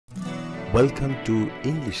Welcome to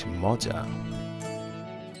English Moja.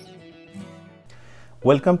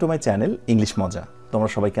 Welcome to my channel English মজা। তোমরা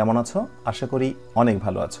সবাই কেমন আছো? আশা করি অনেক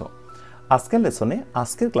ভালো আছো। আজকের লেসনে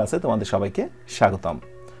আজকের ক্লাসে তোমাদের সবাইকে স্বাগতম।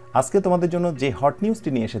 আজকে তোমাদের জন্য যে হট নিউজটি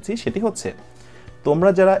নিয়ে এসেছি সেটি হচ্ছে তোমরা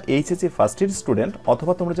যারা এইচএসসি ফার্স্ট ইয়ার স্টুডেন্ট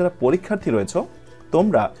অথবা তোমরা যারা পরীক্ষার্থী রয়েছো,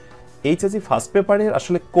 তোমরা এইচএসসি ফার্স্ট পেপারের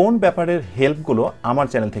আসলে কোন ব্যাপারের হেল্পগুলো আমার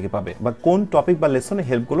চ্যানেল থেকে পাবে বা কোন টপিক বা লেসনের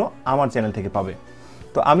হেল্পগুলো আমার চ্যানেল থেকে পাবে।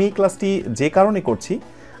 তো আমি এই ক্লাসটি যে কারণে করছি,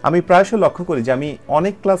 আমি প্রায়শই লক্ষ্য করি যে আমি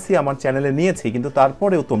অনেক ক্লাসই আমার চ্যানেলে নিয়েছি, কিন্তু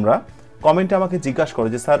তারপরেও তোমরা কমেন্টে আমাকে জিজ্ঞাসা করো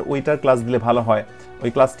যে স্যার ওইটার ক্লাস দিলে ভালো হয়, ওই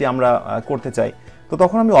ক্লাসটি আমরা করতে চাই। তো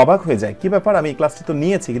তখন আমি অবাক হয়ে যাই, কী ব্যাপার, আমি এই ক্লাসটি তো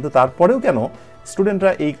নিয়েছি কিন্তু তারপরেও কেন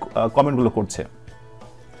স্টুডেন্টরা এই কমেন্টগুলো করছে।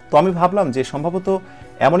 তো আমি ভাবলাম যে সম্ভবত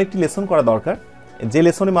এমন একটি লেসন করা দরকার যে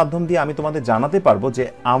লেসনের মাধ্যম দিয়ে আমি তোমাদের জানাতে পারবো যে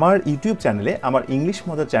আমার ইউটিউব চ্যানেলে, আমার ইংলিশ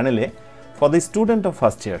মজা চ্যানেলে for the student of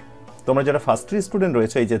first year, তোমরা যারা ফার্স্ট ইয়ার স্টুডেন্ট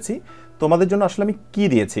রয়েছে এইচএসসি, তোমাদের জন্য আসলে আমি কী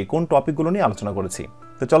দিয়েছি, কোন টপিকগুলো নিয়ে আলোচনা করেছি।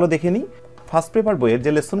 তো চলো দেখে নিই। ফার্স্ট পেপার বইয়ের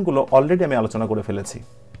যে লেসনগুলো অলরেডি আমি আলোচনা করে ফেলেছি।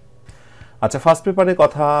 আচ্ছা, ফার্স্ট পেপারের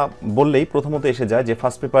কথা বললেই প্রথমত এসে যায় যে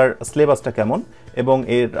ফার্স্ট পেপার সিলেবাসটা কেমন এবং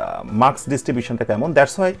এর মার্কস ডিস্ট্রিবিউশনটা কেমন।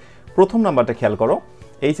 দ্যাটস ওয়াই প্রথম নাম্বারটা খেয়াল করো,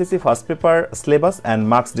 HSC first paper syllabus and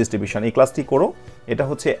marks distribution, এই ক্লাসটি করো। এটা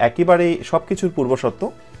হচ্ছে একেবারেই সব কিছুর পূর্বশর্ত।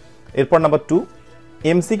 এরপর নাম্বার 2,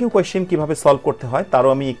 এমসিকিউ কোয়েশ্চেন কীভাবে সলভ করতে হয় তারও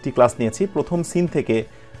আমি একটি ক্লাস নিয়েছি। প্রথম সিন থেকে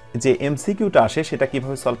যে এমসিকিউটা আসে সেটা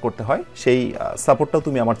কীভাবে সলভ করতে হয় সেই সাপোর্টটাও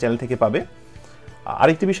তুমি আমার চ্যানেল থেকে পাবে।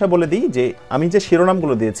 আরেকটি বিষয় বলে দিই যে আমি যে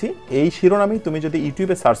শিরোনামগুলো দিয়েছি, এই শিরোনামই তুমি যদি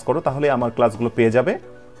ইউটিউবে সার্চ করো তাহলে আমার ক্লাসগুলো পেয়ে যাবে।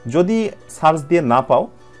 যদি সার্চ দিয়ে না পাও,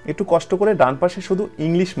 একটু কষ্ট করে ডান পাশে শুধু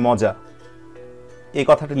ইংলিশ মজা এই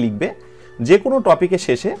কথাটা লিখবে। যে কোনো টপিকের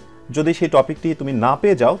শেষে যদি সেই টপিকটি তুমি না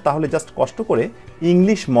পেয়ে যাও তাহলে জাস্ট কষ্ট করে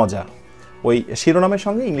ইংলিশ মজা, ওই শিরোনামের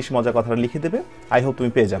সঙ্গে ইংলিশ মজা কথাটা লিখে দেবে। আই হোপ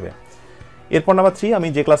তুমি পেয়ে যাবে। এরপর নাম্বার 3, আমি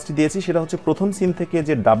যে ক্লাসটি দিয়েছি সেটা হচ্ছে প্রথম সিন থেকে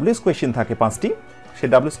যে ডাব্লিউএস কোয়েশ্চেন থাকে 5টি, সেই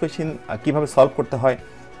ডাব্লিউএস কোয়েশ্চেন কীভাবে সলভ করতে হয়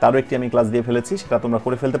তারও একটি আমি ক্লাস দিয়ে ফেলেছি, সেটা তোমরা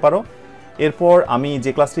করে ফেলতে পারো। এরপর আমি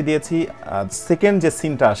যে ক্লাসটি দিয়েছি সেকেন্ড যে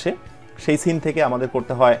সিনটা আসে সেই সিন থেকে আমাদের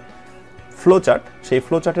করতে হয় ফ্লো চার্ট। সেই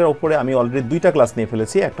ফ্লো চার্টের ওপরে আমি অলরেডি 2টা ক্লাস নিয়ে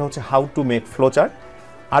ফেলেছি। একটা হচ্ছে how to make flow chart,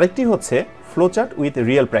 আরেকটি হচ্ছে flow chart with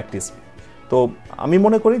real practice. তো আমি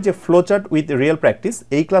মনে করি যে flow chart with real practice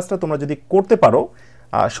এই ক্লাসটা তোমরা যদি করতে পারো,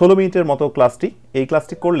 16 মিনিটের মতো ক্লাসটি, এই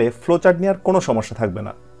ক্লাসটি করলে ফ্লো চার্ট নেওয়ার কোনো সমস্যা থাকবে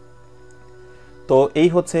না। তো এই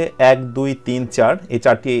হচ্ছে 1, 2, 3, 4 এই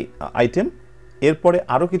 4টি আইটেম। এরপরে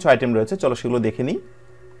আরও কিছু আইটেম রয়েছে, চলো সেগুলো দেখে নিই।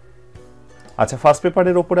 আচ্ছা, ফার্স্ট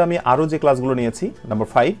পেপারের ওপরে আমি আরও যে ক্লাসগুলো নিয়েছি, নাম্বার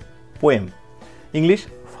 5 পোয়েম ইংলিশ।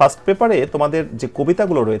 ফার্স্ট পেপারে তোমাদের যে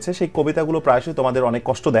কবিতাগুলো রয়েছে সেই কবিতাগুলো প্রায়শই তোমাদের অনেক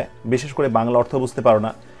কষ্ট দেয়, বিশেষ করে বাংলা অর্থ বুঝতে পারো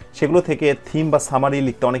না, সেগুলো থেকে থিম বা সামারি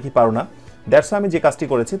লিখতে অনেকেই পারো না। দ্যাটস আমি যে কাজটি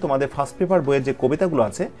করেছি, তোমাদের ফার্স্ট পেপার বইয়ের যে কবিতাগুলো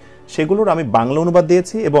আছে সেগুলোর আমি বাংলা অনুবাদ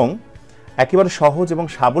দিয়েছি এবং একেবারে সহজ এবং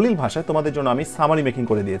সাবলীল ভাষায় তোমাদের জন্য আমি সামারি মেকিং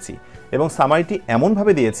করে দিয়েছি। এবং সামারিটি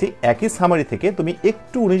এমনভাবে দিয়েছি, একই সামারি থেকে তুমি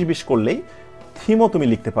একটু 19-20 করলেই থিমও তুমি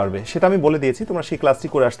লিখতে পারবে, সেটা আমি বলে দিয়েছি। তোমরা সেই ক্লাসটি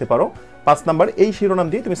করে আসতে পারো। 5 নাম্বার এই শিরোনাম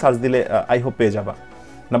দিয়ে তুমি সার্চ দিলে আই হোপ পেয়ে যাবা।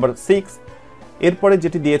 নাম্বার 6, এরপরে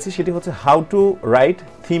যেটি দিয়েছি সেটি হচ্ছে how to right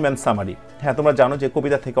theme and summary. হ্যাঁ, তোমরা জানো যে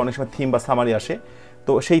কবিতা থেকে অনেক সময় থিম বা সামারি আসে,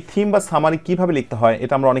 তো সেই থিম বা সামারি কীভাবে লিখতে হয়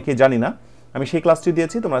এটা আমরা অনেকেই জানি না। আমি সেই ক্লাসটি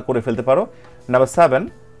দিয়েছি, তোমরা করে ফেলতে পারো।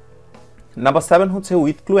 নাম্বার 7 হচ্ছে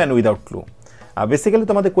with clue and without clue. Basically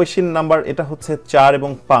তোমাদের কোয়েশ্চেন নাম্বার এটা হচ্ছে 4 এবং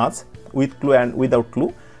 5, with clue and without clue.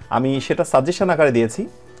 আমি সেটা সাজেশন আকারে দিয়েছি,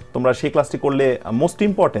 তোমরা সেই ক্লাসটি করলে মোস্ট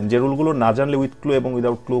ইম্পর্টেন্ট যে রুলগুলো না জানলে উইথ ক্লু এবং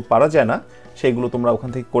উইদাউট ক্লু পারা যায় না, সেইগুলো তোমরা ওখান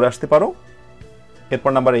থেকে করে আসতে পারো।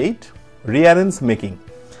 এরপর নাম্বার 8 রিঅ্যারেঞ্জ মেকিং।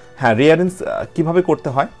 হ্যাঁ, রিঅ্যারেঞ্জ কীভাবে করতে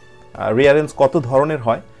হয়, রিঅ্যারেঞ্জ কত ধরনের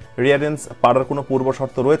হয়, রিঅ্যারেঞ্জ পারার কোনো পূর্ব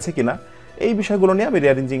শর্ত রয়েছে কিনা, এই বিষয়গুলো নিয়ে আমি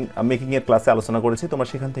রিঅ্যারেঞ্জিং মেকিংয়ের ক্লাসে আলোচনা করেছি, তোমরা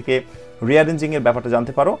সেখান থেকে রিঅ্যারেঞ্জিংয়ের ব্যাপারটা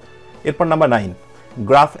জানতে পারো। এরপর নাম্বার 9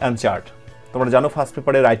 গ্রাফ অ্যান্ড চার্ট। তোমরা জানো ফার্স্ট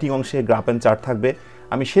পেপারে রাইটিং অংশে গ্রাফ অ্যান্ড চার্ট থাকবে,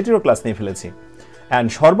 আমি সেটিরও ক্লাস নিয়ে ফেলেছি। অ্যান্ড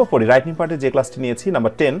সর্বোপরি রাইটিং পার্টে যে ক্লাসটি নিয়েছি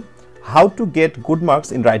number 10 how to get good marks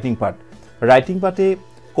in writing part. Writing পার্টে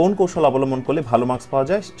কোন কৌশল অবলম্বন করলে ভালো মার্কস পাওয়া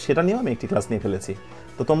যায় সেটা নিয়েও আমি একটি ক্লাস নিয়ে ফেলেছি।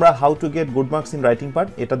 তো তোমরা how to get good marks in writing part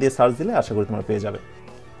এটা দিয়ে সার্চ দিলে আশা করি তোমরা পেয়ে যাবে।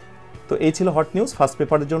 তো এই ছিল হট নিউজ ফার্স্ট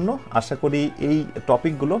পেপারের জন্য। আশা করি এই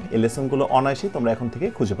টপিকগুলো, এই লেসনগুলো অনায়াসেই তোমরা এখন থেকে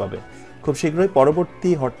খুঁজে পাবে। খুব শীঘ্রই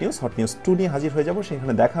পরবর্তী হট নিউজ 2 নিয়ে হাজির হয়ে যাব।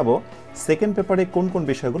 সেখানে দেখাবো সেকেন্ড পেপারে কোন কোন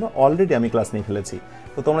বিষয়গুলো অলরেডি আমি ক্লাস নিয়ে ফেলেছি।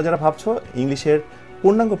 তো তোমরা যারা ভাবছো ইংলিশের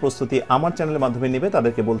পূর্ণাঙ্গ প্রস্তুতি আমার চ্যানেলের মাধ্যমে নেবে,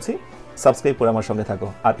 তাদেরকে বলছি সাবস্ক্রাইব করে আমার সঙ্গে থাকো।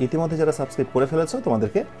 আর ইতিমধ্যে যারা সাবস্ক্রাইব করে ফেলেছো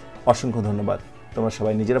তোমাদেরকে অসংখ্য ধন্যবাদ। তোমরা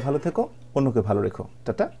সবাই নিজেরা ভালো থেকো, অন্যকে ভালো রেখো।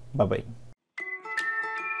 Tata, bye bye.